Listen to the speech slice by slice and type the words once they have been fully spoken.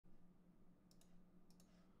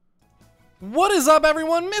What is up,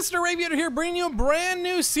 everyone? Mr. Aviator here, bringing you a brand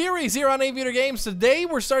new series here on AviatorGamez. Today,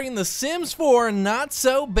 we're starting the Sims 4 Not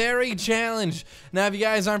So Berry Challenge. Now, if you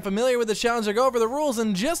guys aren't familiar with the challenge, I'll go over the rules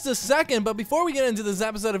in just a second. But before we get into this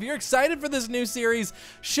episode, if you're excited for this new series,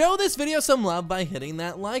 show this video some love by hitting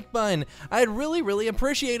that like button. I'd really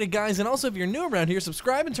appreciate it, guys. And also, if you're new around here,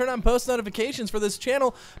 subscribe and turn on post notifications for this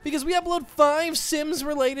channel because we upload 5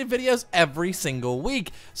 Sims-related videos every single week.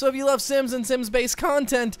 So if you love Sims and Sims-based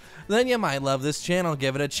content, then you might love this channel.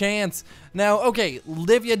 Give it a chance. Now, okay,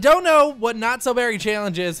 if you don't know what Not So Berry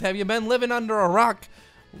Challenge is, have you been living under a rock?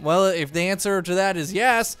 Well, if the answer to that is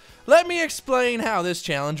yes, let me explain how this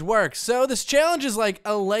challenge works. So this challenge is like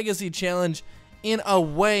a legacy challenge in a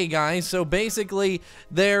way, guys. So basically,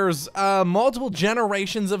 there's multiple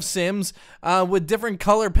generations of Sims with different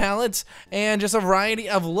color palettes and just a variety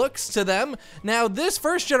of looks to them. Now, this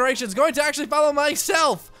first generation is going to actually follow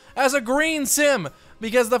myself as a green Sim,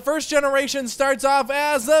 because the first generation starts off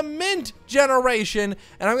as the mint generation,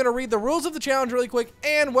 and I'm going to read the rules of the challenge really quick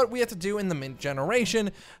and what we have to do in the mint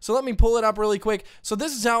generation. So let me pull it up really quick. So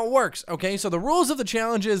this is how it works, okay? So the rules of the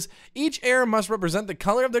challenge is each heir must represent the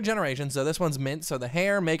color of their generation. So this one's mint, so the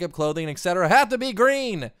hair, makeup, clothing, etc. have to be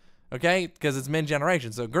green, okay? Because it's mint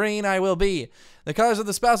generation, so green I will be. The colors of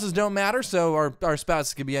the spouses don't matter, so our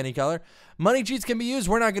spouses can be any color. Money cheats can be used,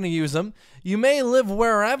 we're not going to use them. You may live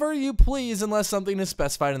wherever you please unless something is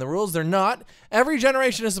specified in the rules. They're not. Every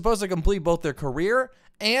generation is supposed to complete both their career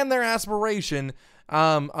and their aspiration,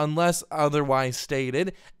 unless otherwise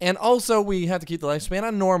stated. And also, we have to keep the lifespan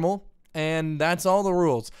on normal, and that's all the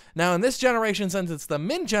rules. Now, in this generation, since it's the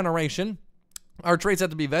mint generation, our traits have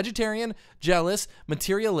to be vegetarian, jealous,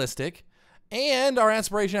 materialistic, and our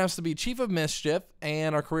aspiration has to be chief of mischief,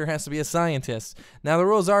 and our career has to be a scientist. Now, the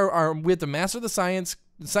rules are we have to master the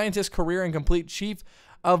scientist career and complete chief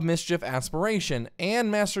of mischief aspiration,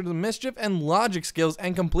 and master the mischief and logic skills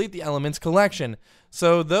and complete the elements collection.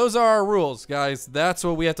 So those are our rules, guys. That's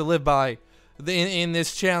what we have to live by in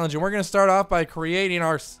this challenge. And we're going to start off by creating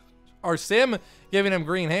our Sim, giving him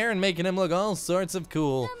green hair and making him look all sorts of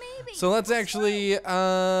cool. So let's actually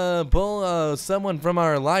pull someone from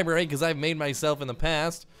our library, because I've made myself in the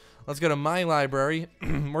past. Let's go to my library.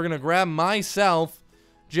 We're gonna grab myself,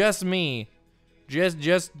 just me,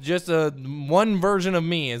 just one version of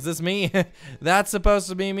me. Is this me? That's supposed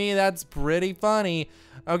to be me. That's pretty funny.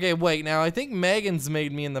 Okay, wait. Now I think Megan's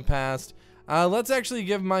made me in the past. Let's actually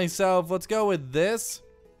give myself. Let's go with this.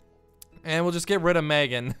 And we'll just get rid of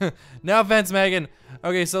Megan. No offense, Megan.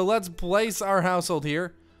 Okay, so let's place our household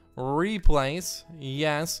here. Replace.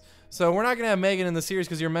 Yes. So we're not going to have Megan in the series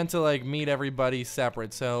because you're meant to, like, meet everybody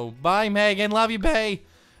separate. So, bye, Megan. Love you, bae.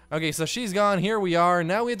 Okay, so she's gone. Here we are.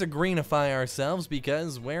 Now we have to greenify ourselves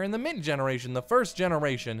because we're in the mint generation, the first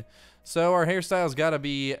generation. So our hairstyle's got to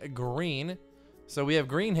be green. So we have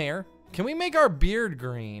green hair. Can we make our beard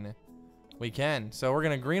green? We can. So we're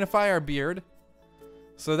going to greenify our beard.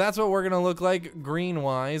 So that's what we're going to look like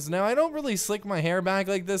green-wise. Now, I don't really slick my hair back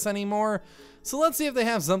like this anymore. So let's see if they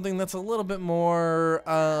have something that's a little bit more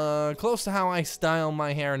close to how I style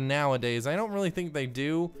my hair nowadays. I don't really think they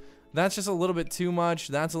do. That's just a little bit too much.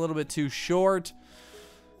 That's a little bit too short.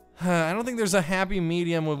 I don't think there's a happy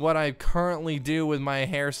medium with what I currently do with my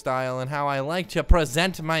hairstyle and how I like to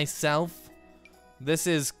present myself. This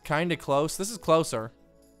is kind of close. This is closer.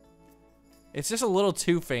 It's just a little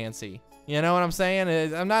too fancy. You know what I'm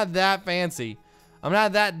saying? I'm not that fancy. I'm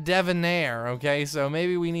not that debonair, okay? So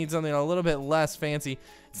maybe we need something a little bit less fancy.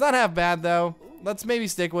 It's not half bad, though. Let's maybe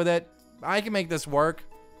stick with it. I can make this work.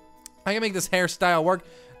 I can make this hairstyle work.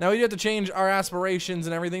 Now, we do have to change our aspirations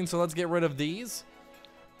and everything, so let's get rid of these.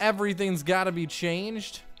 Everything's got to be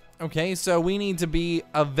changed. Okay, so we need to be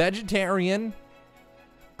a vegetarian,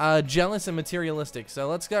 jealous, and materialistic. So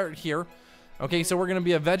let's start here. Okay, so we're going to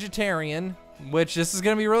be a vegetarian, which this is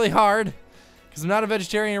going to be really hard because I'm not a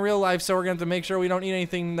vegetarian in real life, so we're going to have to make sure we don't eat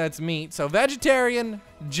anything that's meat. So vegetarian,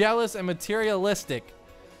 jealous, and materialistic.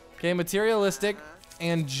 Okay, materialistic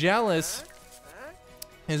and jealous.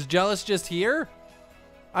 Is jealous just here?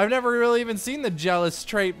 I've never really even seen the jealous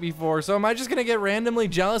trait before, so am I just going to get randomly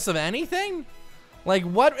jealous of anything? Like,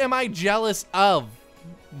 what am I jealous of?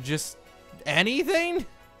 Just anything?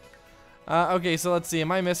 Okay, so let's see.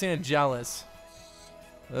 Am I missing a jealous?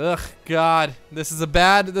 Ugh, God, this is a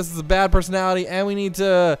bad personality, and we need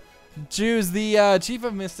to choose the chief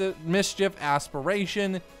of mischief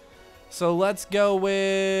aspiration. So let's go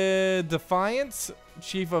with defiance,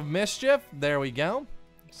 chief of mischief. There we go.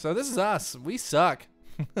 So this is us. We suck.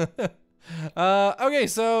 Okay,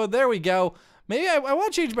 so there we go. Maybe I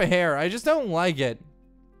want to change my hair. I just don't like it.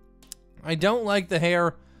 I don't like the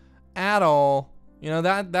hair at all. You know,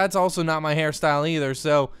 that's also not my hairstyle either.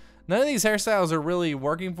 So none of these hairstyles are really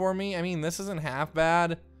working for me. I mean, this isn't half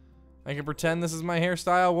bad. I can pretend this is my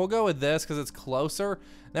hairstyle. We'll go with this because it's closer.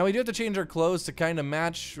 Now we do have to change our clothes to kind of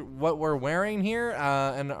match what we're wearing here.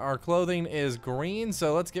 And our clothing is green.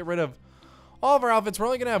 So let's get rid of all of our outfits. We're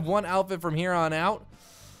only going to have one outfit from here on out.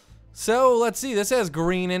 So let's see. This has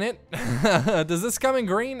green in it. Does this come in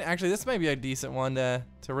green? Actually, this might be a decent one to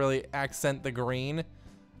really accent the green.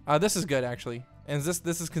 This is good, actually. And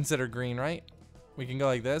this is considered green, right? We can go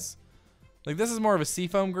like this. Like, this is more of a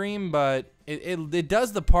seafoam green, but it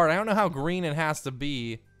does the part. I don't know how green it has to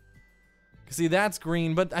be. See, that's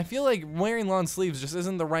green, but I feel like wearing long sleeves just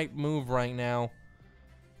isn't the right move right now.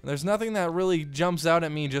 There's nothing that really jumps out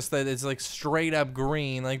at me just that it's like straight up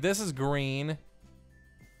green. Like, this is green.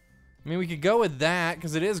 I mean, we could go with that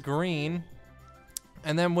because it is green.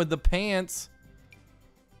 And then with the pants,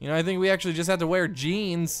 you know, I think we actually just have to wear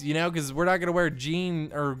jeans, you know, because we're not going to wear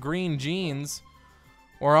green jeans.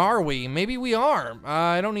 Or are we? Maybe we are.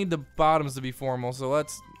 I don't need the bottoms to be formal, so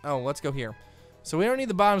let's go here. So we don't need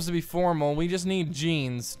the bottoms to be formal. We just need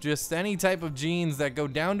jeans. Just any type of jeans that go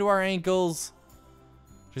down to our ankles.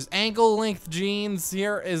 Just ankle length jeans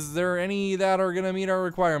here. Is there any that are going to meet our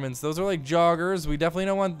requirements? Those are like joggers. We definitely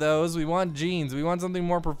don't want those. We want jeans. We want something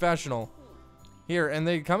more professional. Here, and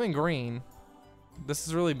they come in green. This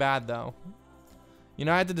is really bad, though. You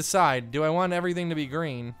know, I had to decide. Do I want everything to be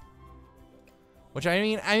green? Which, I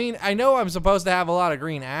mean, I know I'm supposed to have a lot of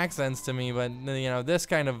green accents to me, but, you know, this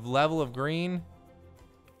kind of level of green.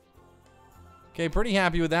 Okay, pretty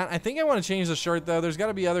happy with that. I think I want to change the shirt, though. There's got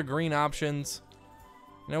to be other green options.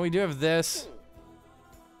 You know, we do have this.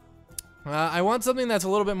 I want something that's a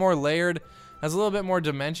little bit more layered, has a little bit more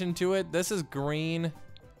dimension to it. This is green.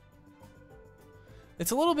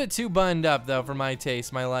 It's a little bit too buttoned up, though, for my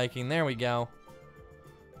taste, my liking. There we go.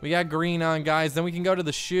 We got green on, guys. Then we can go to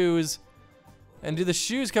the shoes. And do the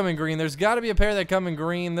shoes come in green? There's got to be a pair that come in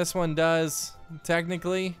green. This one does.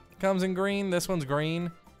 Technically comes in green. This one's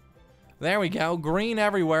green. There we go. Green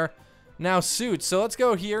everywhere. Now suits. So let's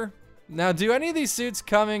go here. Now, do any of these suits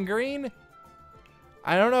come in green?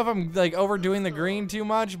 I don't know if I'm like overdoing the green too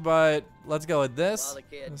much, but let's go with this.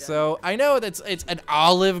 So I know it's an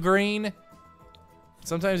olive green.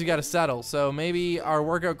 Sometimes you got to settle. So maybe our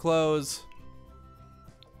workout clothes,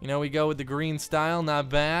 you know, we go with the green style, not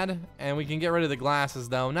bad. And we can get rid of the glasses,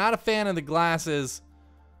 though. Not a fan of the glasses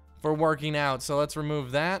for working out, so let's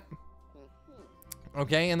remove that.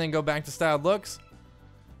 Okay, and then go back to styled looks.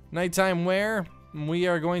 Nighttime wear, we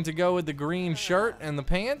are going to go with the green shirt and the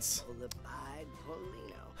pants.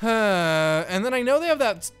 And then I know they have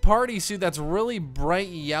that party suit that's really bright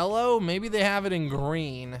yellow. Maybe they have it in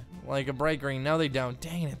green, like a bright green. No, they don't.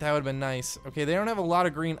 Dang it, that would have been nice. Okay, they don't have a lot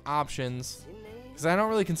of green options. Because I don't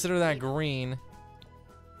really consider that green.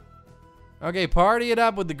 Okay, party it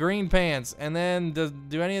up with the green pants. And then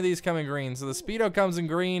do any of these come in green? So the Speedo comes in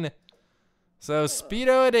green. So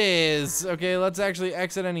Speedo it is. Okay, let's actually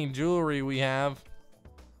exit any jewelry we have.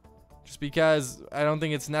 Just because I don't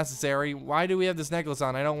think it's necessary. Why do we have this necklace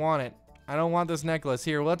on? I don't want it. I don't want this necklace.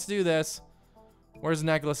 Here, let's do this. Where's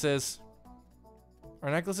necklaces?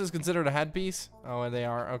 Are necklaces considered a headpiece? Oh, they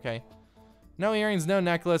are. Okay. No earrings, no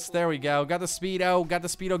necklace. There we go. Got the Speedo. Got the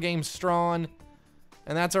Speedo game strong.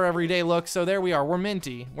 And that's our everyday look. So there we are. We're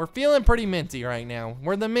minty. We're feeling pretty minty right now.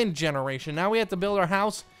 We're the mint generation. Now we have to build our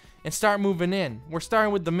house and start moving in. We're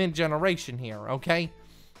starting with the mint generation here, okay?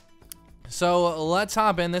 So let's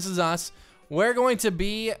hop in. This is us. We're going to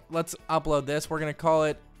be, let's upload this. We're going to call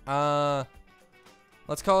it,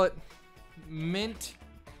 let's call it Mint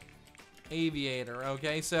Aviator,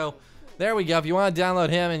 okay? So there we go. If you want to download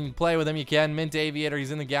him and play with him, you can. Mint Aviator,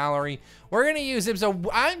 he's in the gallery. We're going to use him. So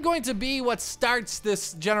I'm going to be what starts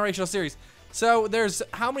this generational series. So there's,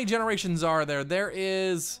 how many generations are there? There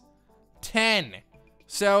is 10.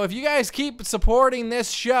 So if you guys keep supporting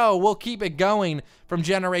this show, we'll keep it going from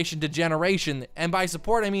generation to generation. And by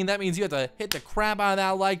support, I mean that means you have to hit the crap out of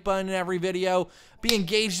that like button in every video. Be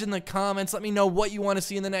engaged in the comments. Let me know what you want to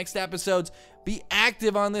see in the next episodes. Be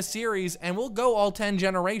active on this series, and we'll go all 10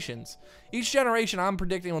 generations. Each generation, I'm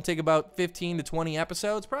predicting, will take about 15 to 20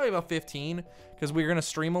 episodes. Probably about 15, because we're going to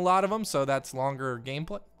stream a lot of them, so that's longer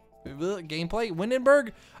gameplay.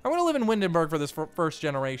 Windenburg? I'm going to live in Windenburg for this first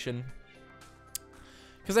generation.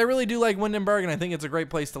 Because I really do like Windenburg, and I think it's a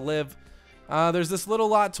great place to live. There's this little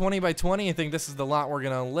lot, 20 by 20. I think this is the lot we're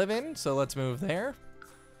going to live in, so let's move there.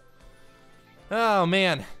 Oh,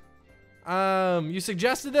 man. You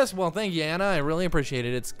suggested this? Well, thank you, Anna. I really appreciate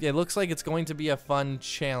it. It looks like it's going to be a fun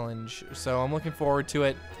challenge, so I'm looking forward to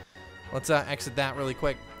it. Let's exit that really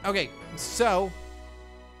quick. Okay, so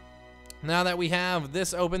Now that we have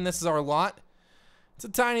this open, this is our lot. It's a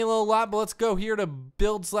tiny little lot, but let's go here to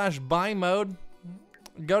build/buy mode.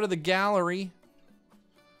 Go to the gallery.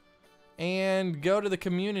 And go to the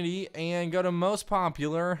community and go to most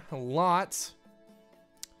popular lots.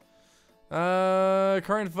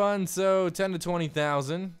 Current fund, so 10 to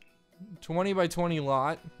 20,000. 20 by 20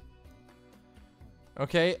 lot.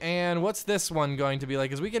 Okay, and what's this one going to be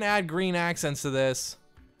like? Because we can add green accents to this.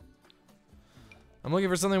 I'm looking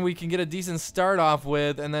for something we can get a decent start off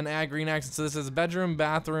with and then add green accents. So this is bedroom,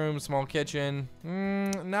 bathroom, small kitchen.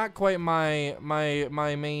 Not quite my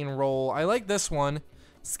main role. I like this one.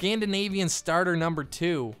 Scandinavian starter number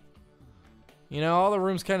 2. You know, all the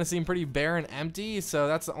rooms kind of seem pretty bare and empty, so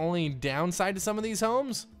that's the only downside to some of these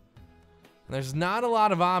homes. There's not a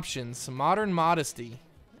lot of options. Modern modesty.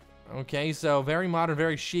 Okay, so very modern,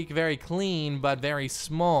 very chic, very clean, but very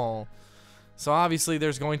small. So obviously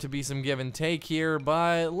there's going to be some give and take here,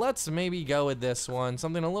 but let's maybe go with this one.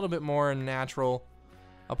 Something a little bit more natural.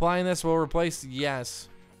 Applying this will replace, yes.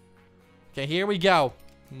 Okay, here we go.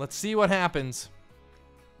 Let's see what happens.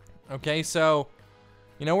 Okay, so,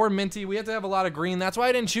 you know, we're minty. We have to have a lot of green. That's why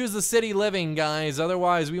I didn't choose the city living, guys.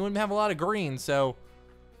 Otherwise, we wouldn't have a lot of green. So,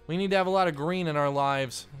 we need to have a lot of green in our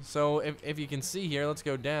lives. So, if you can see here, let's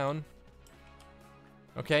go down.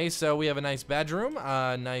 Okay, so we have a nice bedroom,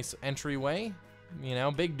 nice entryway, you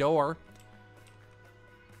know, big door.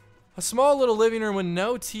 A small little living room with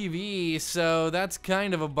no TV, so that's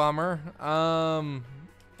kind of a bummer.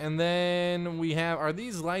 And then we have, are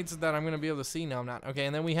these lights that I'm going to be able to see? No, I'm not. Okay,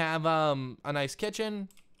 and then we have a nice kitchen.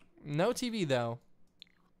 No TV, though.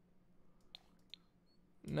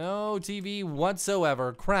 No TV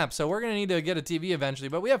whatsoever. Crap, so we're going to need to get a TV eventually,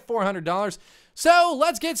 but we have $400. So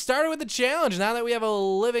let's get started with the challenge. Now that we have a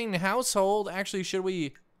living household, actually, should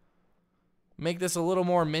we make this a little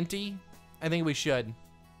more minty? I think we should.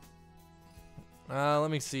 Let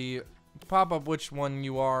me see. Pop up which one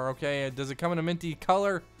you are, okay? Does it come in a minty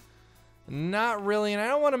color? Not really, and I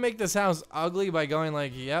don't want to make this house ugly by going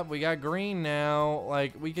like, yep, we got green now.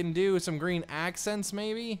 Like, we can do some green accents,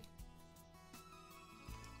 maybe?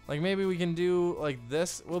 Like, maybe we can do, like,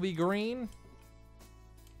 this will be green?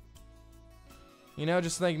 You know,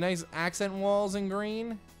 just like nice accent walls in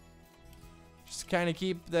green. Just to kind of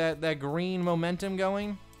keep that green momentum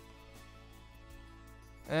going.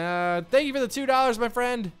 Thank you for the $2, my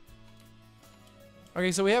friend.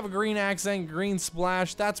 Okay, so we have a green accent, green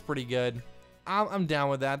splash. That's pretty good. I'm down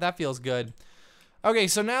with that. That feels good. Okay,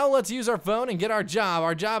 so now let's use our phone and get our job.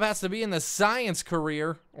 Our job has to be in the science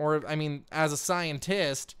career, or, I mean, as a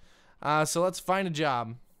scientist. So let's find a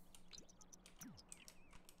job.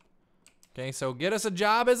 Okay, so get us a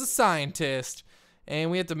job as a scientist. And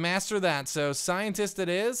we have to master that. So scientist it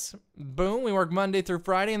is. Boom, we work Monday through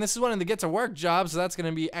Friday. And this is one of the get to work jobs, so that's going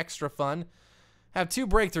to be extra fun. Have 2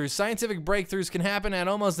 breakthroughs. Scientific breakthroughs can happen at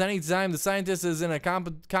almost any time the scientist is in a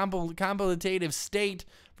contemplative state.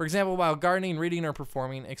 For example, while gardening, reading, or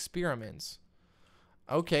performing experiments.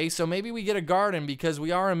 Okay, so maybe we get a garden because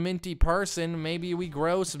we are a minty person. Maybe we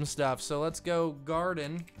grow some stuff. So let's go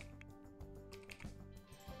garden.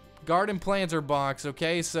 Garden planter box.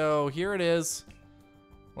 Okay, so here it is.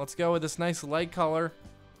 Let's go with this nice light color.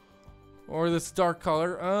 Or this dark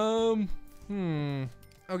color.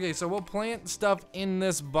 Okay, so we'll plant stuff in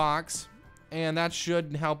this box. And that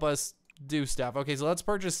should help us do stuff. Okay, so let's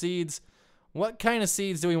purchase seeds. What kind of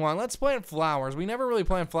seeds do we want? Let's plant flowers. We never really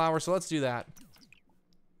plant flowers, so let's do that.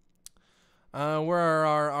 Where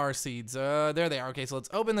are our seeds? There they are. Okay, so let's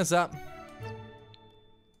open this up.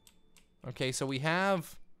 Okay, so we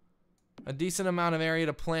have a decent amount of area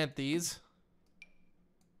to plant these.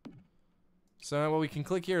 So what we can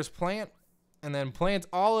click here is plant, and then plant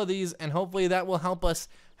all of these, and hopefully that will help us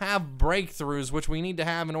have breakthroughs, which we need to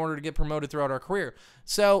have in order to get promoted throughout our career.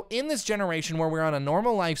 So in this generation where we're on a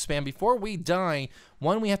normal lifespan, before we die,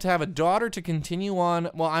 one, we have to have a daughter to continue on.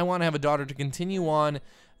 Well, I want to have a daughter to continue on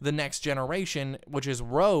the next generation, which is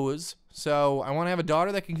Rose. So I want to have a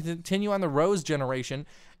daughter that can continue on the Rose generation,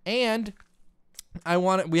 and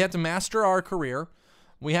we have to master our career.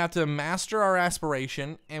 We have to master our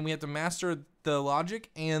aspiration, and we have to master the logic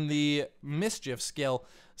and the mischief skill.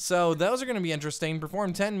 So those are going to be interesting.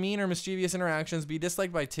 Perform 10 mean or mischievous interactions. Be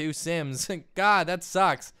disliked by 2 Sims. God, that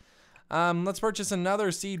sucks. Let's purchase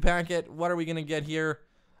another seed packet. What are we going to get here?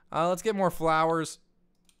 Let's get more flowers.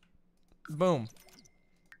 Boom.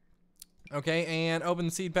 Okay, and open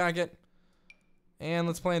the seed packet. And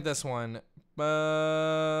let's plant this one.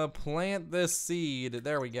 Plant this seed.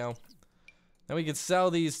 There we go. Then we can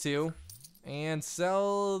sell these 2. And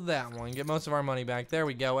sell that one. Get most of our money back. There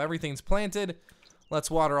we go. Everything's planted. Let's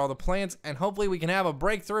water all the plants, and hopefully we can have a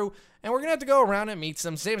breakthrough. And we're going to have to go around and meet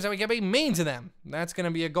some Sims, and we can be mean to them. That's going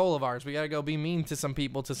to be a goal of ours. We got to go be mean to some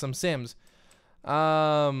people, to some Sims.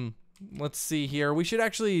 Let's see here. We should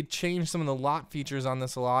actually change some of the lot features on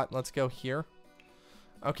this a lot. Let's go here.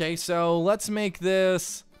 Okay, so let's make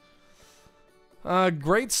this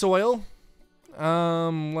great soil.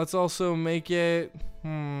 Let's also make it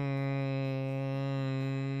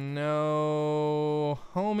no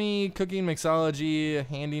homey, cooking, mixology,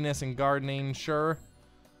 handiness, and gardening. Sure.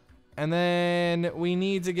 And then we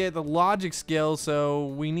need to get the logic skill, so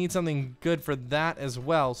we need something good for that as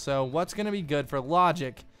well. So what's going to be good for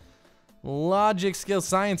logic? Logic skill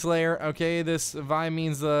science layer. Okay, this vibe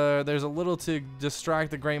means there's a little to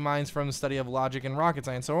distract the great minds from the study of logic and rocket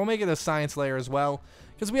science. So we'll make it a science layer as well,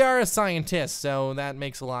 because we are a scientist, so that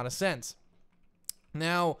makes a lot of sense.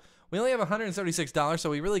 Now, we only have $176, so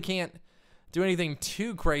we really can't do anything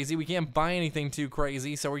too crazy. We can't buy anything too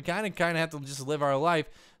crazy, so we kind of have to just live our life.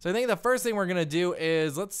 So I think the first thing we're going to do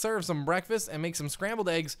is let's serve some breakfast and make some scrambled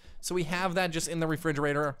eggs, so we have that just in the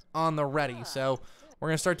refrigerator on the ready. So we're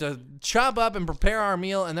going to start to chop up and prepare our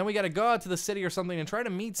meal, and then we got to go out to the city or something and try to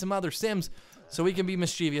meet some other Sims so we can be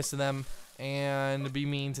mischievous to them and be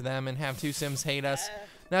mean to them and have 2 Sims hate us.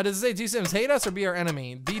 Now, does it say 2 Sims hate us or be our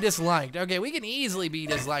enemy? Be disliked. Okay, we can easily be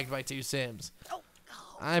disliked by 2 Sims.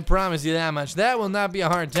 I promise you that much. That will not be a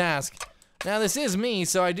hard task. Now, this is me,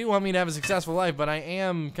 so I do want me to have a successful life, but I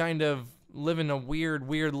am kind of living a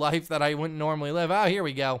weird life that I wouldn't normally live. Oh, here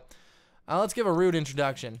we go. Let's give a rude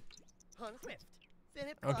introduction.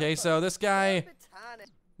 Okay, so this guy,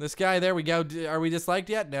 there we go. Are we disliked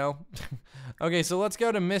yet? No. Okay, so let's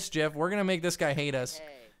go to Mischief. We're going to make this guy hate us.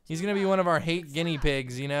 He's going to be one of our hate guinea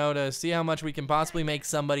pigs, you know, to see how much we can possibly make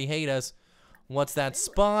somebody hate us. What's that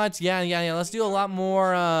spot? Yeah. Let's do a lot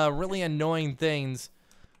more really annoying things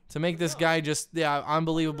to make this guy just,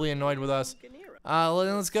 unbelievably annoyed with us.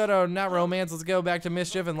 Let's go to, not romance, let's go back to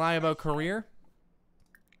Mischief and lie about career.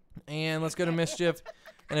 And let's go to Mischief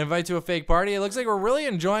and invite to a fake party. It looks like we're really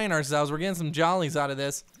enjoying ourselves. We're getting some jollies out of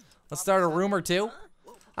this. Let's start a rumor too.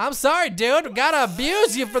 I'm sorry, dude. We gotta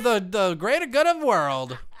abuse you for the greater good of the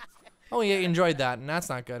world. Oh, he enjoyed that, and that's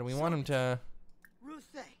not good. We want him to...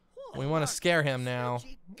 We want to scare him now.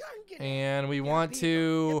 And we want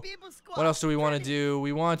to... What else do we want to do?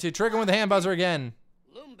 We want to trick him with the hand buzzer again.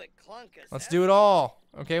 Let's do it all.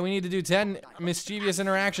 Okay, we need to do 10 mischievous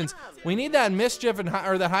interactions. We need that mischief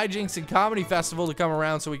or the hijinks and comedy festival to come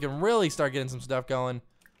around so we can really start getting some stuff going.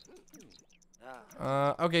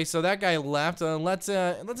 Okay, so that guy left. Let's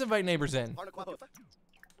invite neighbors in.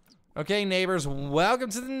 Okay, neighbors, welcome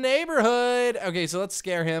to the neighborhood. Okay, so let's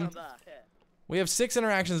scare him. We have 6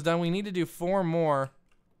 interactions done. We need to do 4 more.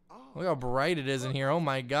 Look how bright it is in here. Oh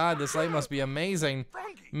my god, this light must be amazing.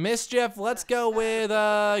 Mischief, let's go with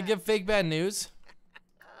give fake bad news.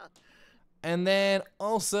 And then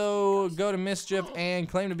also go to Mischief and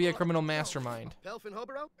claim to be a criminal mastermind.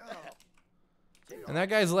 And that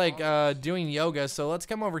guy's like doing yoga, so let's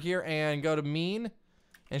come over here and go to mean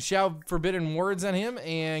and shout forbidden words at him,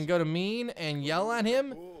 and go to mean and yell at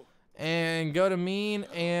him, and go to mean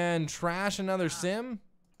and trash another sim.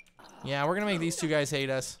 Yeah, we're gonna make these 2 guys hate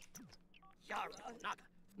us.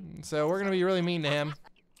 So we're gonna be really mean to him.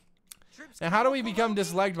 Now, how do we become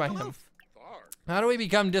disliked by him? How do we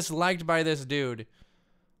become disliked by this dude?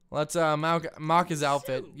 Let's mock his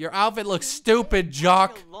outfit. Your outfit looks stupid,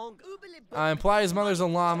 jock. Imply his mother's a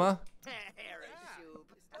llama.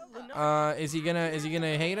 Is he gonna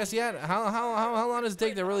hate us yet? How long does it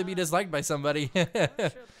take to really be disliked by somebody?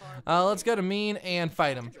 Let's go to mean and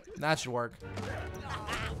fight him. That should work.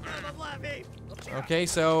 Okay,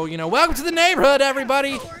 so welcome to the neighborhood,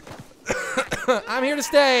 everybody. I'm here to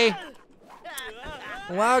stay.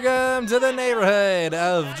 Welcome to the neighborhood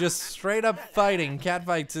of just straight up fighting. Cat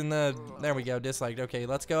fights in the... There we go, disliked. Okay,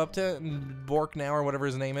 let's go up to Bork now, or whatever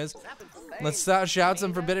his name is. Let's shout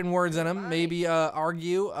some forbidden words at him. Maybe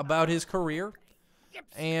argue about his career.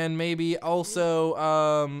 And maybe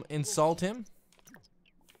also insult him.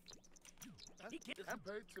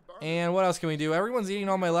 And what else can we do? Everyone's eating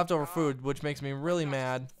all my leftover food, which makes me really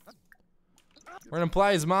mad. We're going to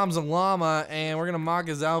imply his mom's a llama, and we're going to mock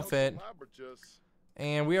his outfit.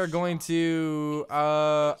 And we are going to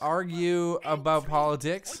argue about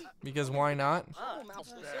politics, because why not?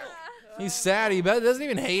 He's sad. He doesn't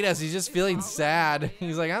even hate us. He's just feeling sad.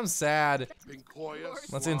 He's like, I'm sad.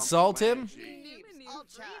 Let's insult him.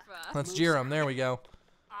 Let's jeer him. There we go.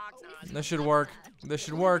 This should work. This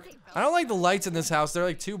should work. I don't like the lights in this house. They're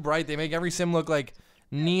like too bright. They make every sim look like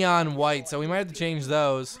neon white, so we might have to change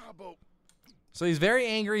those. So he's very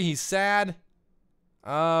angry. He's sad.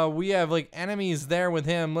 We have like enemies there with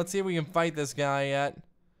him. Let's see if we can fight this guy yet.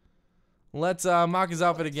 Let's mock his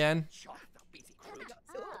outfit again.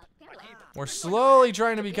 We're slowly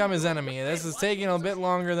trying to become his enemy. This is taking a bit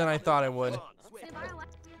longer than I thought it would.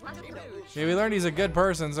 Okay, we learned he's a good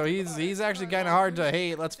person, so he's actually kind of hard to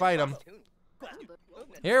hate. Let's fight him.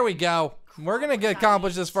 Here we go. We're gonna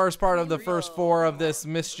accomplish this first part of the first 4 of this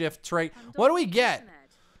mischief trait. What do we get?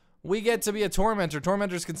 We get to be a tormentor.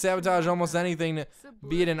 Tormentors can sabotage almost anything,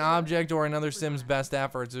 be it an object or another Sim's best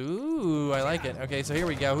efforts. Ooh, I like it. Okay, so here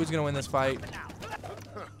we go. Who's gonna win this fight?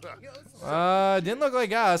 Didn't look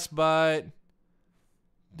like us, but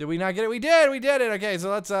did we not get it? We did. We did it. Okay, so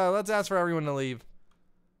let's ask for everyone to leave.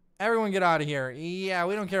 Everyone get out of here. Yeah,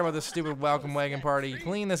 we don't care about this stupid welcome wagon party.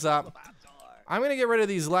 Clean this up. I'm going to get rid of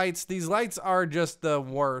these lights. These lights are just the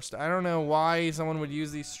worst. I don't know why someone would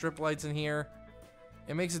use these strip lights in here.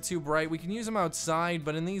 It makes it too bright. We can use them outside,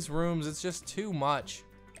 but in these rooms, it's just too much.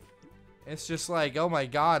 It's just like, oh my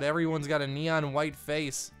god, everyone's got a neon white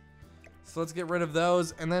face. So let's get rid of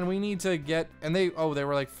those. And then we need to get, and they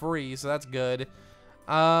were like free, so that's good.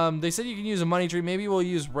 They said you can use a money tree. Maybe we'll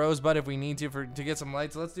use Rosebud if we need to get some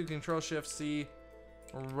lights. Let's do Control-Shift-C,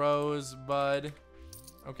 Rosebud.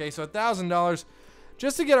 Okay, so $1,000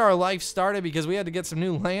 just to get our life started because we had to get some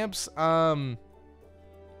new lamps. I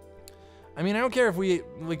mean, I don't care if we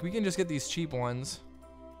can just get these cheap ones.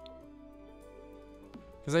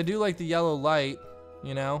 Because I do like the yellow light,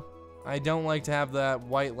 you know. I don't like to have that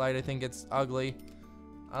white light. I think it's ugly.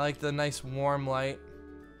 I like the nice warm light.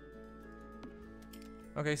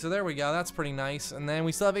 Okay, so there we go. That's pretty nice. And then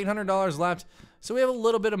we still have $800 left. So we have a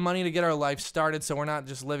little bit of money to get our life started so we're not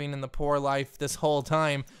just living in the poor life this whole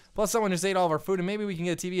time. Plus someone just ate all of our food and maybe we can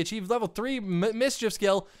get a TV. Achieve level 3 mischief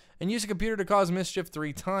skill and use a computer to cause mischief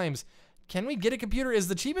 3 times. Can we get a computer? Is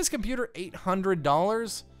the cheapest computer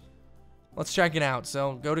 $800? Let's check it out.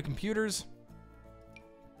 So go to computers.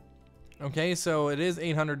 Okay, so it is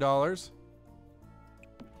 $800.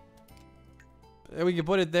 We can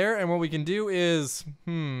put it there, and what we can do is,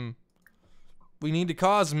 we need to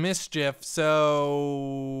cause mischief,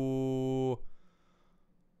 so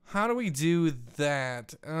how do we do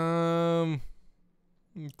that?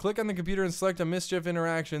 Click on the computer and select a mischief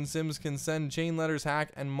interaction. Sims can send chain letters,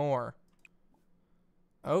 hack, and more.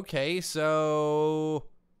 Okay, so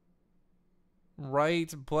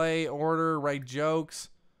write, play, order, write jokes,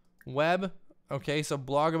 web. Okay, so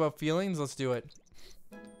blog about feelings. Let's do it.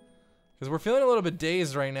 Because we're feeling a little bit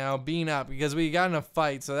dazed right now, being up, because we got in a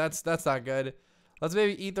fight, so that's not good. Let's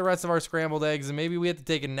maybe eat the rest of our scrambled eggs, and maybe we have to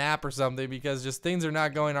take a nap or something, because just things are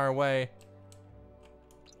not going our way.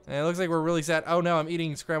 And it looks like we're really sad. Oh no, I'm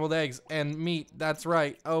eating scrambled eggs and meat. That's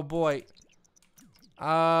right. Oh boy.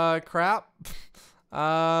 Crap.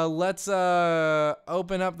 Let's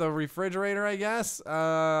open up the refrigerator, I guess.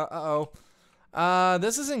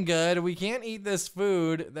 This isn't good. We can't eat this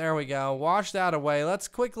food. There we go. Wash that away. Let's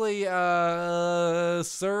quickly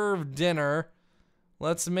serve dinner.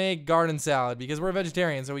 Let's make garden salad because we're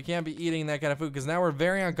vegetarian, so we can't be eating that kind of food because now we're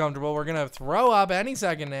very uncomfortable. We're gonna throw up any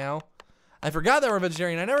second now. I forgot that we're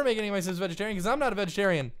vegetarian. I never make any of my Sims vegetarian because I'm not a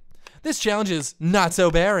vegetarian. This challenge is not so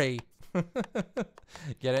berry.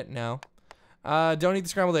 Get it? No. Don't eat the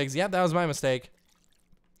scrambled eggs. Yep, that was my mistake.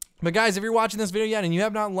 But guys, if you're watching this video yet and you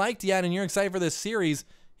have not liked yet and you're excited for this series,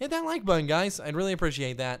 hit that like button, guys. I'd really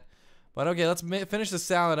appreciate that. But okay, let's finish the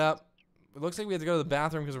salad up. It looks like we have to go to the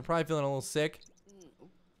bathroom because we're probably feeling a little sick.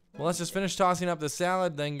 Well, let's just finish tossing up the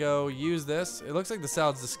salad, then go use this. It looks like the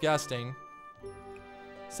salad's disgusting.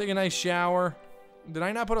 Let's take a nice shower. Did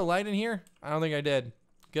I not put a light in here? I don't think I did.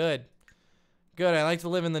 Good. Good, I like to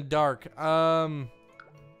live in the dark.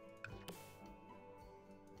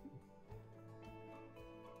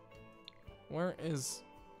 Where is...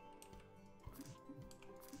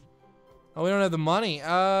 Oh, we don't have the money.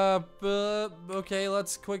 Okay,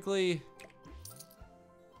 let's quickly...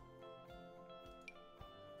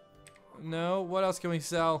 No, what else can we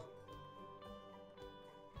sell?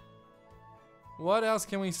 What else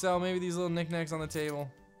can we sell? Maybe these little knickknacks on the table.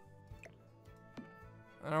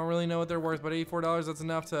 I don't really know what they're worth, but $84, that's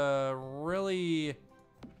enough to really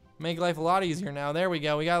make life a lot easier now. There we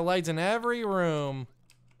go. We got lights in every room.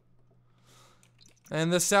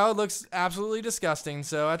 And the salad looks absolutely disgusting.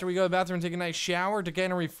 So after we go to the bathroom and take a nice shower to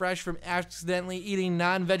kind of refresh from accidentally eating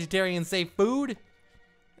non-vegetarian safe food,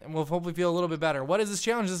 and we'll hopefully feel a little bit better. What is this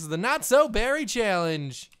challenge? This is the Not So Berry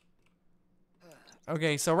Challenge.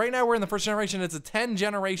 Okay, so right now we're in the first generation. It's a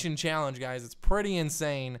 10-generation challenge, guys. It's pretty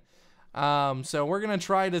insane. So we're going to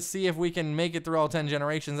try to see if we can make it through all 10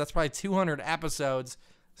 generations. That's probably 200 episodes.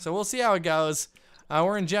 So we'll see how it goes.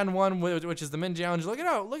 We're in Gen 1, which is the Min Challenge. Look at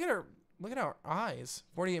her. Look at our eyes.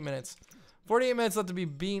 48 minutes. 48 minutes left to be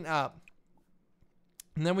beaten up.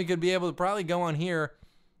 And then we could be able to probably go on here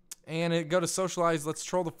and go to socialize. Let's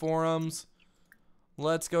troll the forums.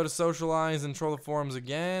 Let's go to socialize and troll the forums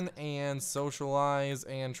again, and socialize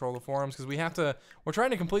and troll the forums, because we're trying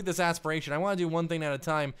to complete this aspiration. I want to do one thing at a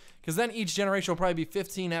time, because then each generation will probably be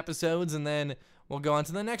 15 episodes, and then we'll go on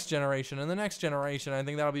to the next generation and the next generation. I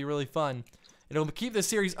think that'll be really fun. It'll keep the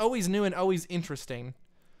series always new and always interesting.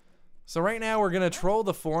 So right now we're going to troll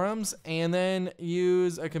the forums, and then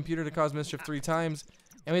use a computer to cause mischief 3 times,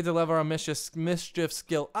 and we have to level our mischief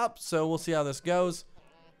skill up, so we'll see how this goes.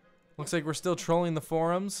 Looks like we're still trolling the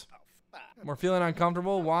forums. We're feeling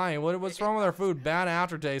uncomfortable. Why? What's wrong with our food? Bad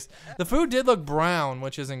aftertaste. The food did look brown,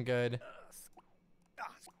 which isn't good.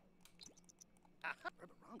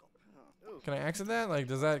 Can I exit that? Like,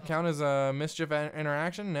 does that count as a mischief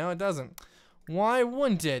interaction? No, it doesn't. Why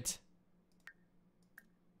wouldn't it?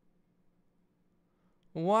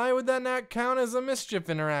 Why would that not count as a mischief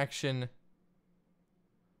interaction?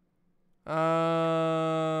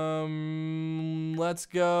 Let's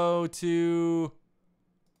go to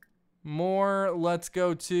more. Let's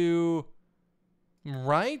go to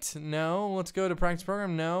right. No. Let's go to practice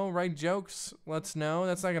program. No. Write jokes. No.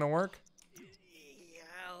 That's not gonna work.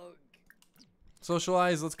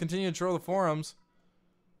 Socialize. Let's continue to troll the forums.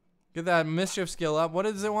 Get that mischief skill up. What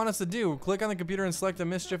does it want us to do? Click on the computer and select a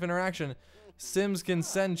mischief interaction. Sims can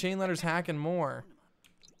send chain letters, hack, and more.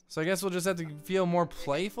 So I guess we'll just have to feel more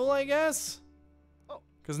playful, I guess?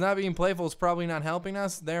 Because not being playful is probably not helping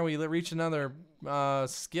us. There, we reach another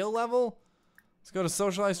skill level. Let's go to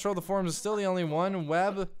socialize. Troll the forums is still the only one.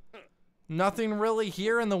 Web. Nothing really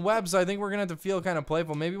here in the web, so I think we're going to have to feel kind of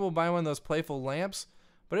playful. Maybe we'll buy one of those playful lamps.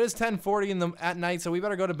 But it is 10:40 at night, so we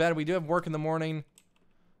better go to bed. We do have work in the morning.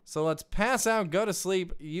 So let's pass out, go to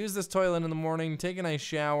sleep, use this toilet in the morning, take a nice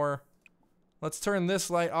shower. Let's turn this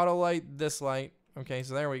light, auto light, this light. Okay,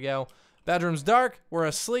 so there we go. Bedroom's dark, we're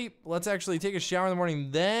asleep. Let's actually take a shower in the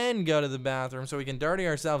morning, then go to the bathroom so we can dirty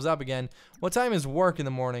ourselves up again. What time is work in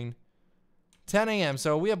the morning? 10 a.m.,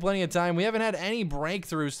 so we have plenty of time. We haven't had any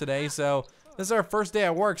breakthroughs today, so this is our first day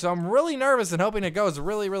at work, so I'm really nervous and hoping it goes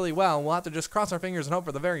really, really well. We'll have to just cross our fingers and hope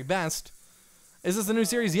for the very best. Is this a new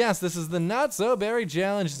series? Yes, this is the Not So Berry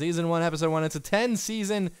Challenge, Season 1, Episode 1. It's a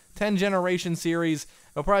 10-season, 10-generation series.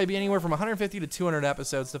 It'll probably be anywhere from 150 to 200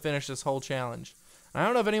 episodes to finish this whole challenge. I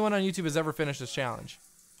don't know if anyone on YouTube has ever finished this challenge.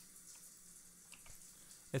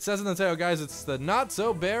 It says in the title, guys, it's the Not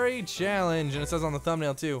So Berry Challenge, and it says on the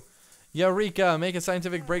thumbnail, too. Eureka, make a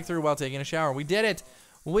scientific breakthrough while taking a shower. We did it.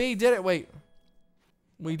 We did it. Wait.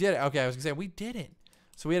 We did it. Okay, I was going to say, we did it.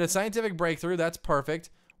 So we had a scientific breakthrough. That's perfect.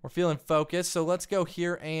 We're feeling focused, so let's go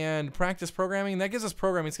here and practice programming. That gives us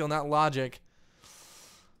programming skill, not logic.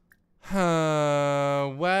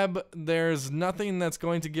 Web, there's nothing that's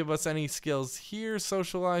going to give us any skills here.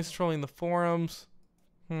 Socialize, trolling the forums.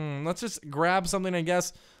 Let's just grab something, I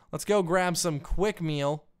guess. Let's go grab some quick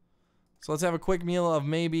meal. So let's have a quick meal of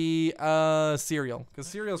maybe cereal, because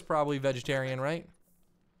cereal's probably vegetarian, right?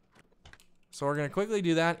 So we're going to quickly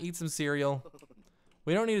do that, eat some cereal.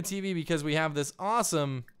 We don't need a TV because we have this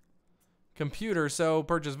awesome computer. So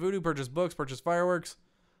purchase voodoo, purchase books, purchase fireworks,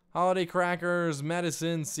 holiday crackers,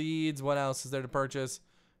 medicine, seeds. What else is there to purchase?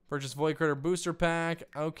 Purchase Void Critter booster pack.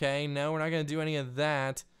 Okay, no, we're not going to do any of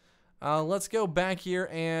that. Let's go back here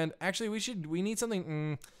and actually we need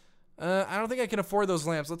something. I don't think I can afford those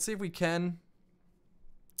lamps. Let's see if we can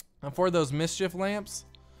afford those mischief lamps.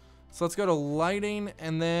 So let's go to lighting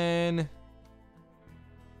and then...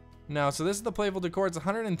 No, so this is the playful decor. It's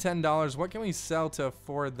 $110. What can we sell to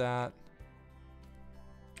afford that?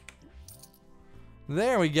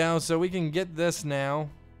 There we go. So we can get this now.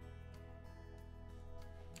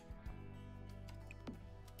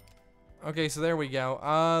 Okay, so there we go.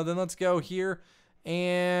 Then let's go here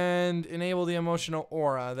and enable the emotional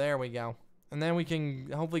aura. There we go. And then we can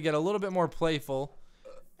hopefully get a little bit more playful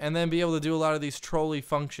and then be able to do a lot of these trolley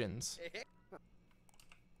functions.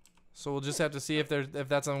 So we'll just have to see if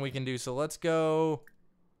that's something we can do. So let's go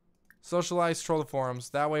socialize, troll the forums.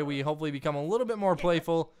 That way we hopefully become a little bit more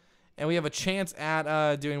playful and we have a chance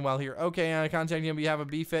at doing well here. Okay, contact you on behalf of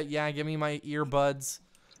BFit. Yeah, give me my earbuds.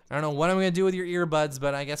 I don't know what I'm going to do with your earbuds,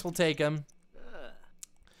 but I guess we'll take them.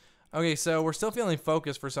 Okay, so we're still feeling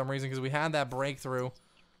focused for some reason because we had that breakthrough.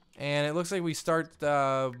 And it looks like we start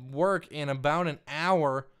work in about an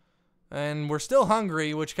hour. And we're still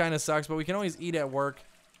hungry, which kind of sucks, but we can always eat at work.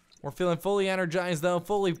 We're feeling fully energized, though,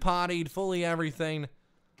 fully pottied, fully everything.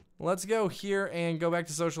 Let's go here and go back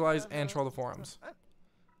to socialize and troll the forums.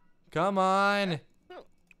 Come on.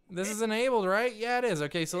 This is enabled, right? Yeah, it is.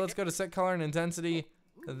 Okay, so let's go to set color and intensity.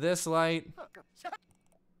 this light.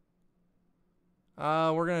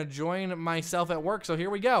 We're gonna join myself at work, so here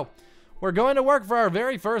we go. We're going to work for our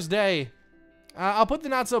very first day. I'll put the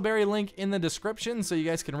Not So Berry link in the description so you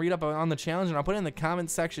guys can read up on the challenge, and I'll put it in the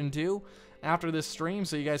comment section too after this stream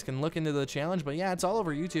so you guys can look into the challenge. But yeah, it's all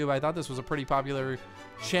over YouTube. I thought this was a pretty popular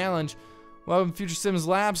challenge. Welcome to Future Sims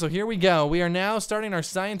Lab. So here we go. We are now starting our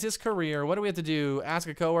scientist career. What do we have to do? Ask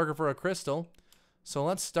a coworker for a crystal. So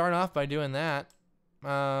let's start off by doing that.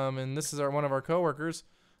 And this is one of our coworkers.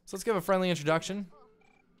 So let's give a friendly introduction.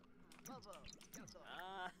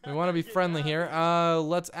 We want to be friendly here.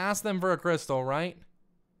 Let's ask them for a crystal, right?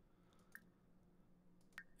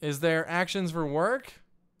 Is there actions for work?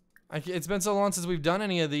 It's been so long since we've done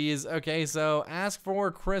any of these. Okay, so ask for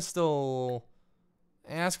crystal.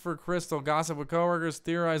 Ask for crystal. Gossip with coworkers.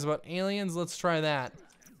 Theorize about aliens. Let's try that.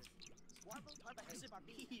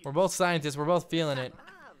 We're both scientists. We're both feeling it.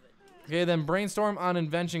 Okay, then brainstorm on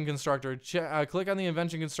invention constructor. Click on the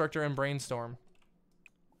invention constructor and brainstorm.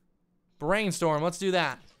 Brainstorm. Let's do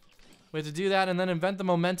that. We have to do that and then invent the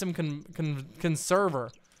momentum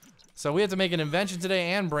conserver. So we have to make an invention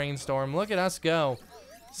today and brainstorm. Look at us go.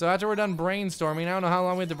 So after we're done brainstorming, I don't know how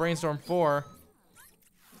long we have to brainstorm for.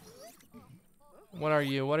 What are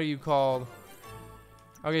you? What are you called?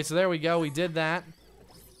 Okay, so there we go. We did that.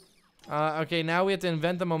 Okay, now we have to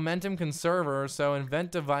invent the momentum conserver. So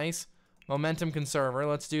invent device, momentum conserver.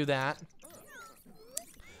 Let's do that.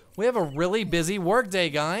 We have a really busy workday,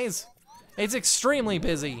 guys. It's extremely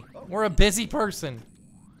busy. We're a busy person.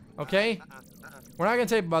 Okay? We're not gonna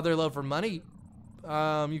take mother load for money.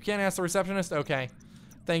 You can't ask the receptionist? Okay.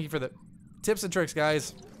 Thank you for the tips and tricks,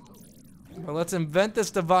 guys. But let's invent this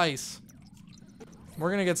device.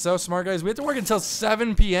 We're gonna get so smart, guys. We have to work until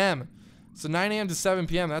 7 p.m. So 9 a.m. to 7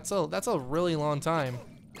 p.m. That's a really long time.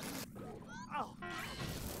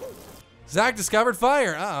 Zach discovered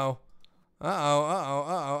fire. Uh-oh. Uh-oh, uh-oh,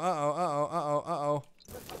 uh-oh, uh-oh, uh-oh, uh-oh, uh-oh.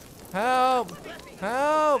 Help!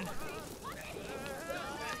 Help!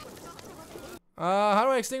 How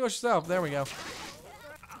do I extinguish yourself? There we go.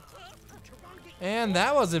 And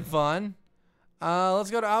that wasn't fun. Let's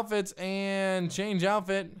go to outfits and change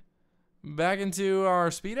outfit back into our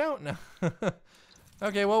Speedo. No.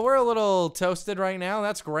 Okay, well, we're a little toasted right now.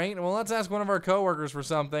 That's great. Well, let's ask one of our coworkers for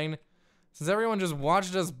something. Since everyone just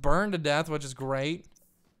watched us burn to death, which is great.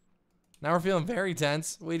 Now we're feeling very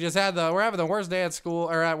tense. We're having the worst day at school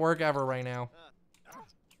or at work ever right now.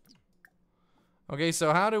 Okay,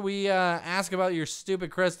 so how do we ask about your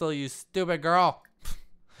stupid crystal, you stupid girl?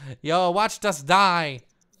 Yo, watched us die.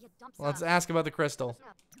 Let's ask about the crystal.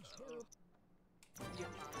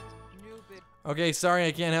 Okay, sorry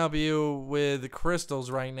I can't help you with the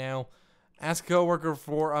crystals right now. Ask a coworker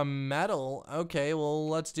for a medal. Okay, well,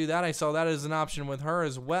 let's do that. I saw that as an option with her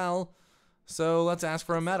as well. So let's ask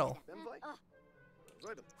for a medal.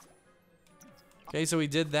 Okay, so we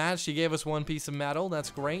did that. She gave us one piece of metal.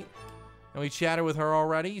 That's great. And we chatted with her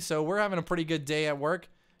already. So we're having a pretty good day at work.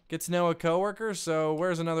 Get to know a coworker. So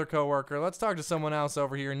where's another coworker? Let's talk to someone else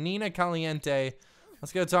over here. Nina Caliente.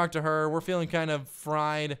 Let's go talk to her. We're feeling kind of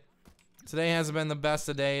fried. Today hasn't been the best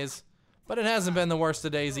of days. But it hasn't been the worst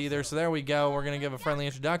of days either. So there we go. We're going to give a friendly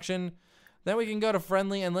introduction. Then we can go to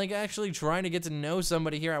friendly and like actually trying to get to know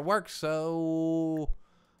somebody here at work. So...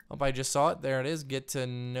 hope I just saw it. There it is. Get to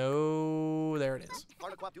know. There it is.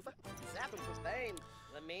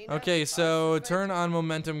 Okay, so turn on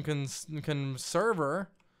momentum conserver.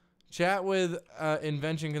 Chat with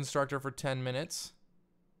invention constructor for 10 minutes.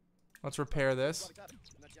 Let's repair this.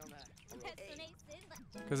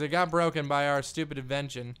 Because it got broken by our stupid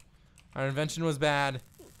invention. Our invention was bad.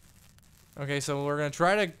 Okay, so we're going to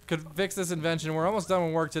try to fix this invention. We're almost done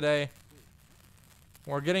with work today.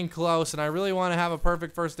 We're getting close, and I really want to have a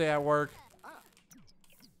perfect first day at work.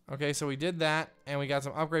 Okay, so we did that, and we got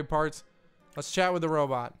some upgrade parts. Let's chat with the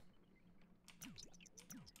robot.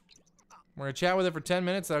 We're going to chat with it for 10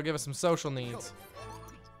 minutes. That'll give us some social needs.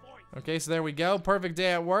 Okay, so there we go. Perfect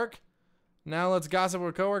day at work. Now let's gossip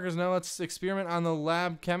with coworkers. Now let's experiment on the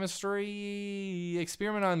lab chemistry.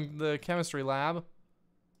 Experiment on the chemistry lab.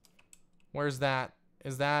 Where's that?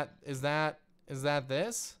 Is that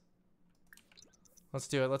this? Let's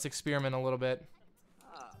do it. Let's experiment a little bit.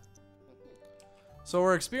 So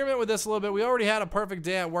we're experimenting with this a little bit. We already had a perfect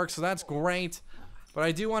day at work, so that's great. But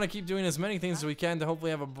I do want to keep doing as many things as we can to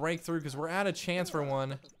hopefully have a breakthrough because we're at a chance for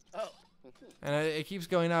one. And it keeps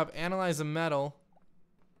going up. Analyze the metal.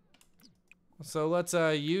 So let's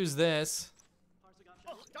use this.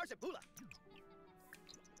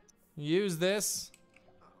 Use this.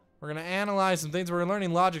 We're going to analyze some things. We're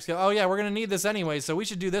learning logic skill. Oh, yeah, we're going to need this anyway, so we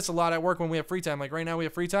should do this a lot at work when we have free time. Like right now we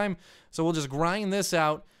have free time, so we'll just grind this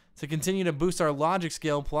out to continue to boost our logic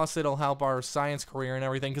skill, plus it'll help our science career and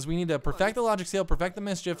everything, because we need to perfect the logic skill, perfect the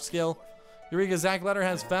mischief skill. Eureka, Zach Letter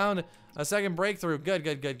has found a second breakthrough. Good,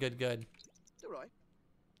 good, good, good, good.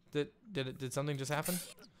 Did something just happen?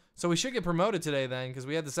 So we should get promoted today then, because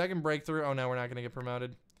we had the second breakthrough. Oh no, we're not going to get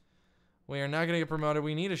promoted. We are not going to get promoted.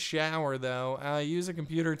 We need a shower though. Use a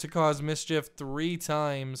computer to cause mischief 3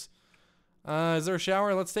 times. Is there a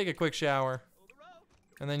shower? Let's take a quick shower.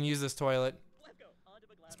 And then use this toilet.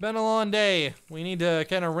 It's been a long day. We need to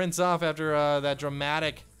kind of rinse off after that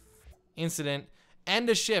dramatic incident. End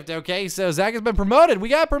of shift. Okay, so Zach has been promoted. We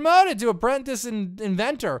got promoted to apprentice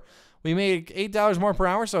inventor. We made $8 more per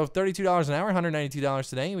hour, so $32 an hour, $192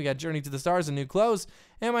 today. We got Journey to the Stars and new clothes,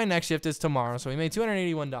 and my next shift is tomorrow, so we made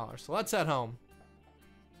 $281. So let's head home.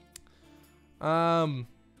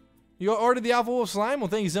 You ordered the Alpha Wolf Slime? Well,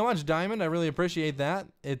 thank you so much, Diamond. I really appreciate that.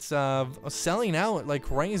 It's selling out like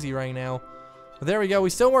crazy right now. But there we go. We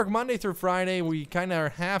still work Monday through Friday. We kind of are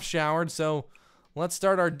half showered, so let's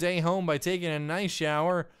start our day home by taking a nice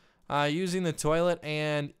shower. Using the toilet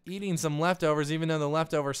and eating some leftovers, even though the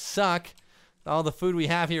leftovers suck. All the food we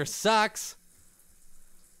have here sucks.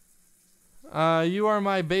 You are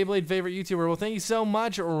my Beyblade favorite YouTuber. Well, thank you so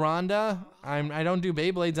much, Rhonda. I don't do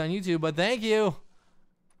Beyblades on YouTube, but thank you.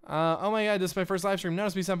 Oh my god, this is my first live stream.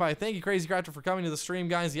 Notice me senpai. Thank you, Crazy Crafter, for coming to the stream,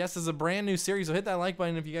 guys. Yes, this is a brand new series, so hit that like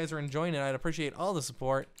button if you guys are enjoying it. I'd appreciate all the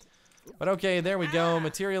support. But okay, there we go.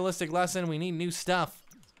 Materialistic lesson. We need new stuff.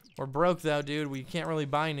 We're broke though, dude. We can't really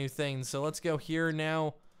buy new things. So let's go here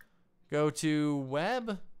now. Go to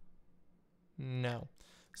web. No.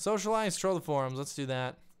 Socialize, troll the forums. Let's do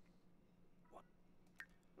that.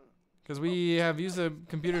 Because we have used the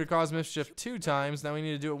computer to cause mischief 2 times. Now we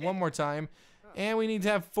need to do it 1 more time. And we need to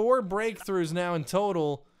have 4 breakthroughs now in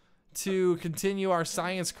total to continue our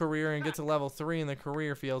science career and get to level 3 in the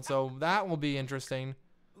career field. So that will be interesting.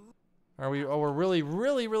 Are we? Oh, we're really,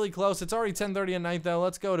 really, really close. It's already 10:30 at night, though.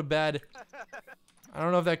 Let's go to bed. I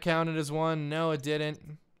don't know if that counted as 1. No, it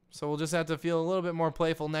didn't. So we'll just have to feel a little bit more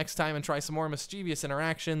playful next time and try some more mischievous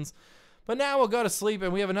interactions. But now we'll go to sleep,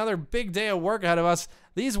 and we have another big day of work ahead of us.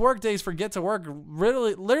 These work days for Get to Work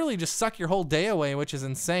really, literally just suck your whole day away, which is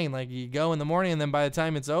insane. Like, you go in the morning, and then by the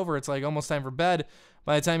time it's over, it's like almost time for bed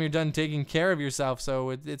by the time you're done taking care of yourself.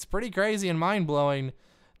 So it's pretty crazy and mind-blowing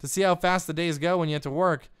to see how fast the days go when you have to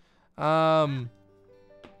work. Let's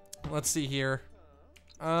see here.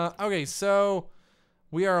 Okay, so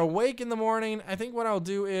we are awake in the morning. I think what I'll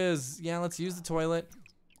do is, yeah, let's use the toilet.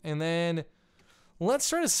 And then let's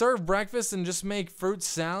try to serve breakfast and just make fruit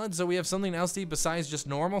salad so we have something else to eat besides just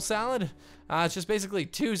normal salad. It's just basically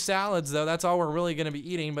 2 salads, though. That's all we're really going to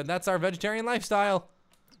be eating, but that's our vegetarian lifestyle.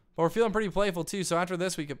 But we're feeling pretty playful, too, so after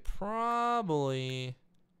this, we could probably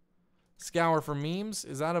scour for memes.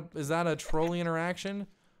 Is that a trolly interaction?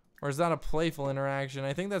 Or is that a playful interaction?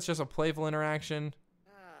 I think that's just a playful interaction.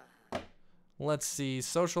 Let's see.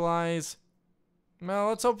 Socialize. Well,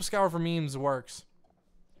 let's hope Scour for Memes works.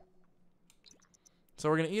 So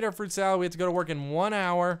we're going to eat our fruit salad. We have to go to work in 1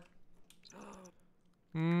 hour.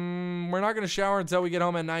 We're not going to shower until we get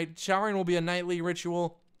home at night. Showering will be a nightly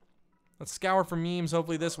ritual. Let's scour for memes.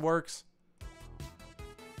 Hopefully this works.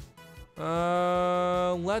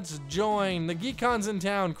 Let's join. The GeekCon's in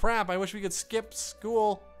town. Crap, I wish we could skip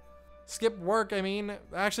school. Skip work, I mean.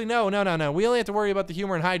 Actually, no. We only have to worry about the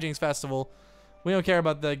Humor and Hijinks Festival. We don't care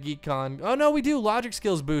about the GeekCon. Oh, no, we do. Logic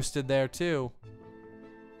skills boosted there, too.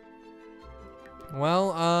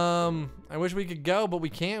 Well, I wish we could go, but we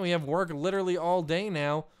can't. We have work literally all day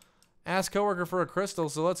now. Ask coworker for a crystal,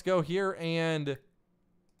 so let's go here and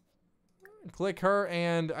click her,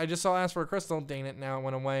 and I just saw ask for a crystal. Dang it, now it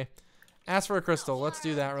went away. Ask for a crystal. Let's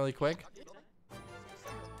do that really quick.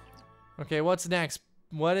 Okay, what's next?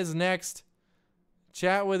 What is next?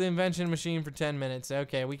 Chat with Invention Machine for 10 minutes.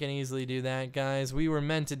 Okay, we can easily do that, guys. We were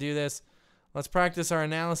meant to do this. Let's practice our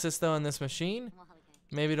analysis, though, on this machine.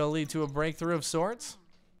 Maybe it'll lead to a breakthrough of sorts.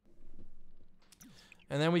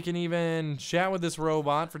 And then we can even chat with this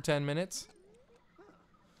robot for 10 minutes.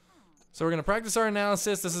 So we're going to practice our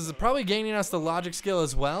analysis. This is probably gaining us the logic skill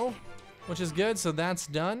as well, which is good. So that's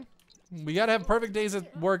done. We got to have perfect days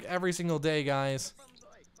at work every single day, guys.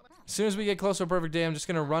 As soon as we get close to a perfect day, I'm just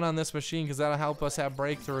going to run on this machine because that'll help us have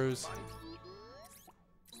breakthroughs.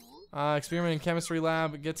 Experiment in chemistry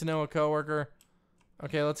lab. Get to know a coworker.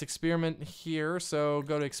 Okay, let's experiment here. So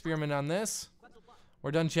go to experiment on this.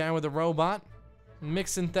 We're done chatting with the robot.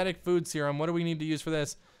 Mix synthetic food serum. What do we need to use for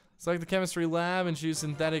this? Select the chemistry lab and choose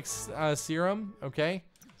synthetic serum. Okay.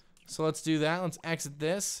 So let's do that. Let's exit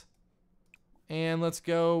this. And let's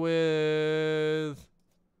go with...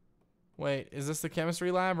 Wait, is this the chemistry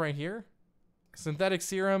lab right here? Synthetic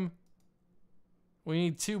serum. We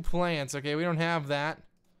need 2 plants. Okay, we don't have that.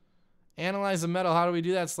 Analyze the metal. How do we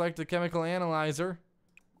do that? Select the chemical analyzer.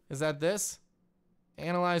 Is that this?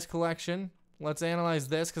 Analyze collection. Let's analyze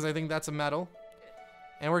this because I think that's a metal.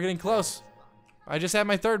 And we're getting close. I just had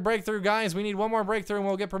my 3rd breakthrough, guys. We need 1 more breakthrough and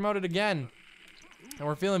we'll get promoted again. And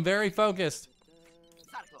we're feeling very focused.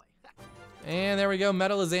 And there we go.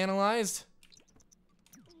 Metal is analyzed.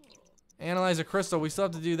 Analyze a crystal. We still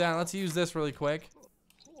have to do that. Let's use this really quick.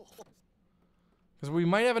 Because we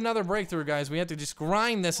might have another breakthrough, guys. We have to just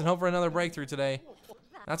grind this and hope for another breakthrough today.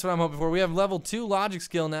 That's what I'm hoping for. We have level 2 logic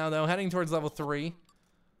skill now, though. Heading towards level 3.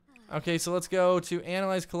 Okay, so let's go to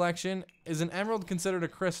analyze collection. Is an emerald considered a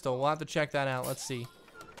crystal? We'll have to check that out. Let's see.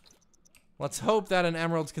 Let's hope that an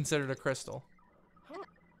emerald's considered a crystal.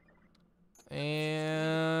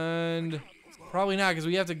 And probably not, because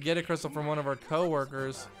we have to get a crystal from one of our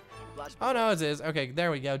co-workers. Oh, no, it is. Okay,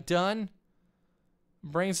 there we go. Done.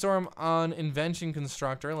 Brainstorm on invention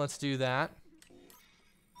constructor. Let's do that.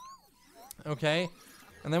 Okay.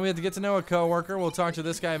 And then we have to get to know a co-worker. We'll talk to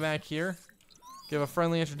this guy back here. Give a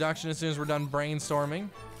friendly introduction as soon as we're done brainstorming.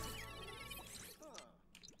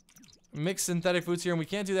 Mix synthetic foods here, and we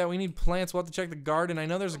can't do that. We need plants. We'll have to check the garden. I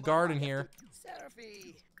know there's a garden here.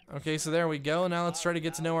 Okay, so there we go. Now let's try to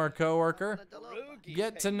get to know our coworker.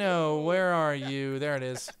 Get to know. Where are you? There it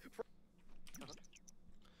is.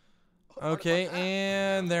 Okay,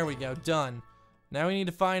 and there we go. Done. Now we need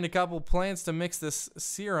to find a couple plants to mix this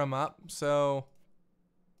serum up. So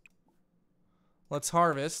let's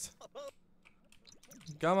harvest.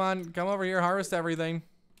 Come on, come over here. Harvest everything.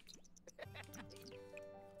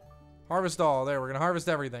 Harvest all. There, we're gonna harvest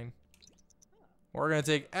everything. We're gonna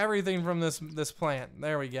take everything from this plant.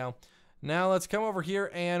 There we go. Now let's come over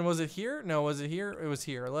here and was it here? No, was it here? It was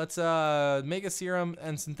here. Let's make a serum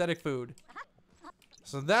and synthetic food.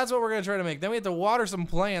 So that's what we're gonna try to make. Then we have to water some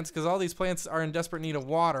plants because all these plants are in desperate need of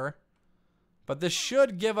water. But this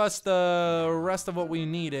should give us the rest of what we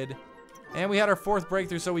needed. And we had our 4th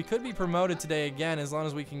breakthrough, so we could be promoted today again as long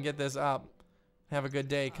as we can get this up. Have a good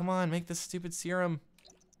day. Come on, make this stupid serum.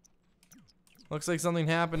 Looks like something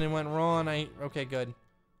happened and went wrong. Okay, good.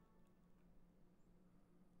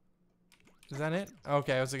 Is that it?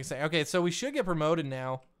 Okay, I was gonna say. Okay, so we should get promoted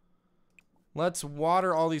now. Let's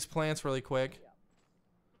water all these plants really quick.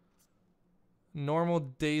 Normal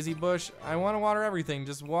daisy bush. I want to water everything.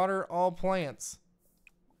 Just water all plants.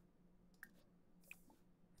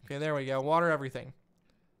 Okay, there we go. Water everything.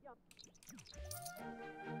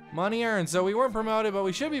 Money earned. So we weren't promoted, but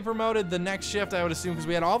we should be promoted the next shift, I would assume, because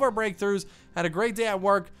we had all of our breakthroughs, had a great day at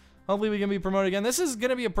work. Hopefully we can be promoted again. This is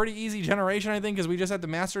going to be a pretty easy generation, I think, because we just have to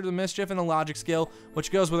master the mischief and the logic skill,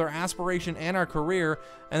 which goes with our aspiration and our career.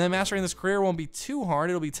 And then mastering this career won't be too hard.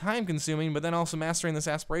 It'll be time consuming, but then also mastering this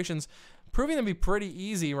aspiration's proving to be pretty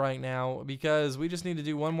easy right now because we just need to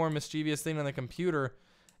do one more mischievous thing on the computer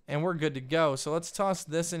and we're good to go. So let's toss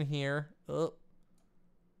this in here. Oh.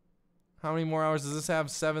 How many more hours does this have?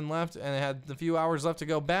 7 left, and it had a few hours left to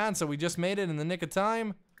go bad, so we just made it in the nick of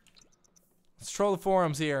time. Let's troll the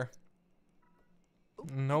forums here.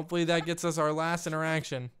 And hopefully that gets us our last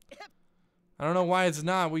interaction. I don't know why it's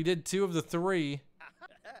not. We did 2 of the 3.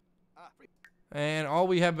 And all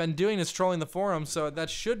we have been doing is trolling the forums, so that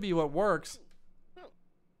should be what works.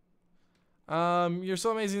 You're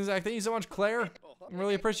so amazing, Zach. Thank you so much, Claire. I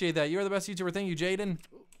really appreciate that. You're the best YouTuber. Thank you, Jaden.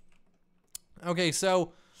 Okay,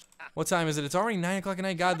 so what time is it? It's already 9 o'clock at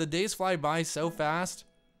night. God, the days fly by so fast.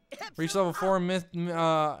 Reach level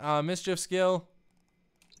 4 mischief skill.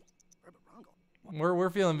 We're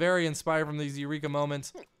feeling very inspired from these Eureka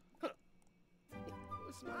moments.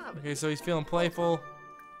 Okay, so he's feeling playful.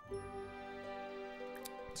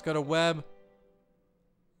 Let's go to web.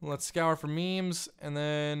 Let's scour for memes, and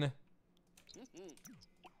then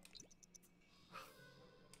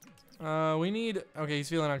we need. Okay, he's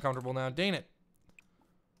feeling uncomfortable now. Dang it.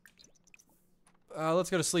 Let's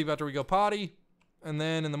go to sleep after we go potty, and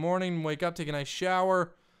then in the morning wake up, take a nice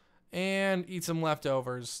shower, and eat some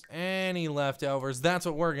leftovers. Any leftovers. That's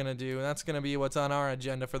what we're gonna do. That's gonna be what's on our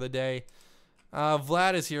agenda for the day.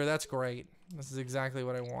 Vlad is here. That's great. This is exactly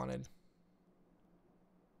what I wanted.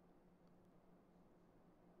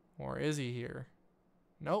 Or is he here?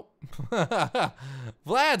 Nope.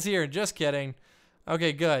 Vlad's here. Just kidding.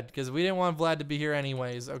 Okay, good, because we didn't want Vlad to be here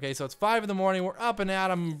anyways. Okay, so it's 5 in the morning. We're up and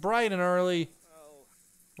at 'em bright and early.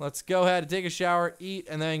 Let's go ahead and take a shower, eat,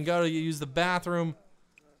 and then go to use the bathroom.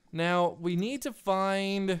 Now, we need to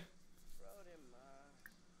find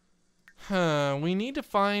We need to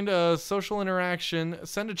find a social interaction.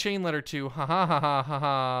 Send a chain letter to. Ha ha ha ha ha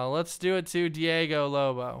ha. Let's do it to Diego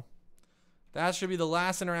Lobo. That should be the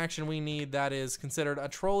last interaction we need that is considered a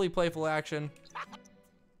trolly playful action.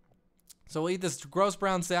 So we'll eat this gross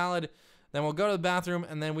brown salad, then we'll go to the bathroom,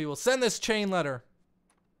 and then we will send this chain letter.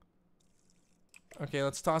 Okay,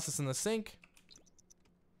 let's toss this in the sink.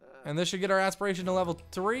 And this should get our aspiration to level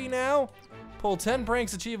 3 now. Pull 10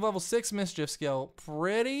 pranks, achieve level 6 mischief skill.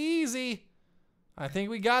 Pretty easy. I think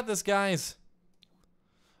we got this, guys.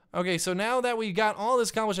 Okay, so now that we got all this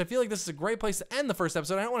accomplished, I feel like this is a great place to end the first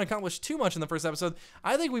episode. I don't want to accomplish too much in the first episode.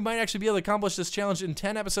 I think we might actually be able to accomplish this challenge in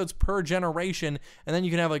 10 episodes per generation, and then you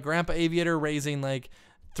can have like Grandpa Aviator raising like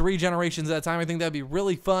 3 generations at a time. I think that'd be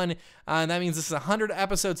really fun. And that means this is a 100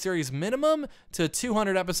 episode series minimum to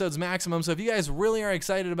 200 episodes maximum. So if you guys really are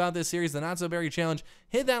excited about this series, the Not So Berry Challenge,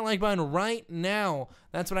 hit that like button right now.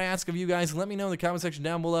 That's what I ask of you guys. Let me know in the comment section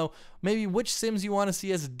down below maybe which Sims you want to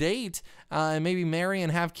see as date and maybe marry and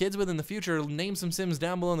have kids with in the future. Name some Sims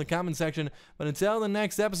down below in the comment section. But until the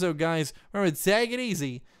next episode, guys, remember to take it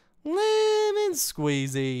easy, lemon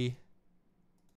squeezy.